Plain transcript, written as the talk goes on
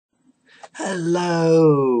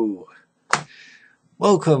Hello,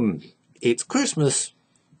 welcome. It's Christmas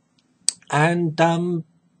and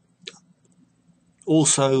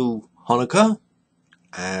also Hanukkah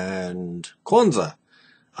and Kwanzaa.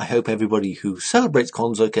 I hope everybody who celebrates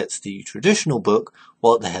Kwanzaa gets the traditional book,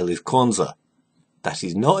 What the Hell is Kwanzaa? That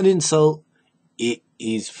is not an insult, it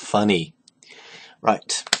is funny.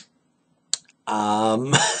 Right.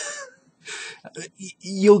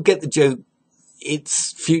 You'll get the joke.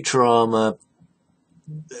 It's Futurama.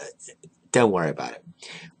 Don't worry about it.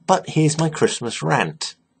 But here's my Christmas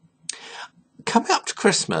rant. Coming up to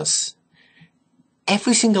Christmas,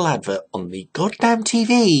 every single advert on the goddamn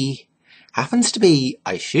TV happens to be,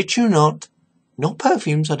 I shit you not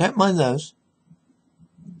perfumes, I don't mind those.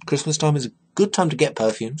 Christmas time is a good time to get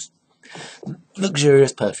perfumes.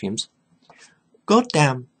 Luxurious perfumes.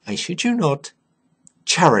 Goddamn, I shit you not,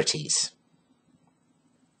 charities.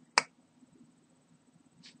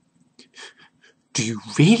 Do you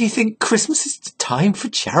really think Christmas is the time for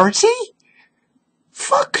charity?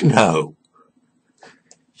 Fuck no.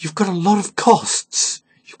 You've got a lot of costs.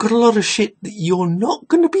 You've got a lot of shit that you're not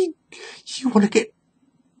going to be... You want to get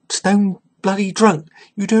stone bloody drunk.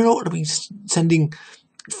 You don't want to be sending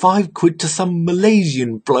 £5 to some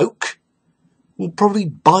Malaysian bloke who'll probably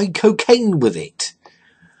buy cocaine with it.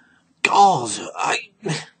 God,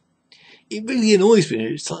 it really annoys me.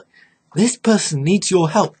 It's like, this person needs your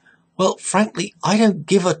help. Well, frankly, I don't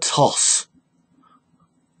give a toss.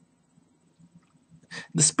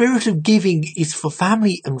 The spirit of giving is for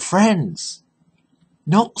family and friends,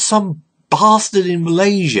 not some bastard in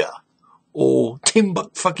Malaysia or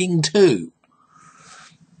Timbuktu.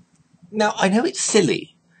 Now, I know it's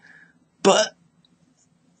silly, but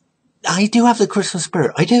I do have the Christmas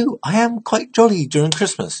spirit. I do. I am quite jolly during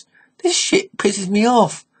Christmas. This shit pisses me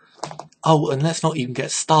off. Oh, and let's not even get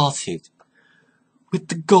started with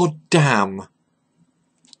the goddamn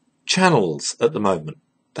channels at the moment.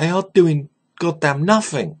 They are doing goddamn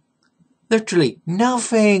nothing. Literally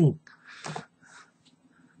nothing.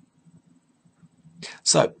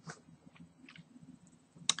 So,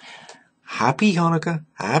 happy Hanukkah,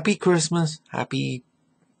 happy Christmas, happy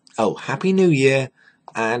New Year,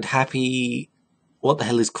 and happy... What the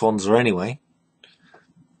hell is Kwanzaa anyway?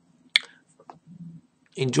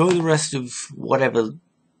 Enjoy the rest of whatever...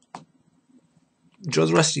 Enjoy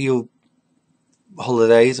the rest of your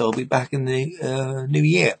holidays. I'll be back in the new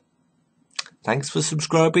year. Thanks for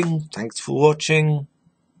subscribing. Thanks for watching.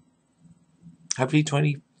 Hopefully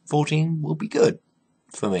 2014 will be good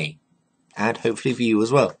for me. And hopefully for you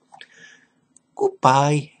as well.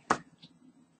 Goodbye.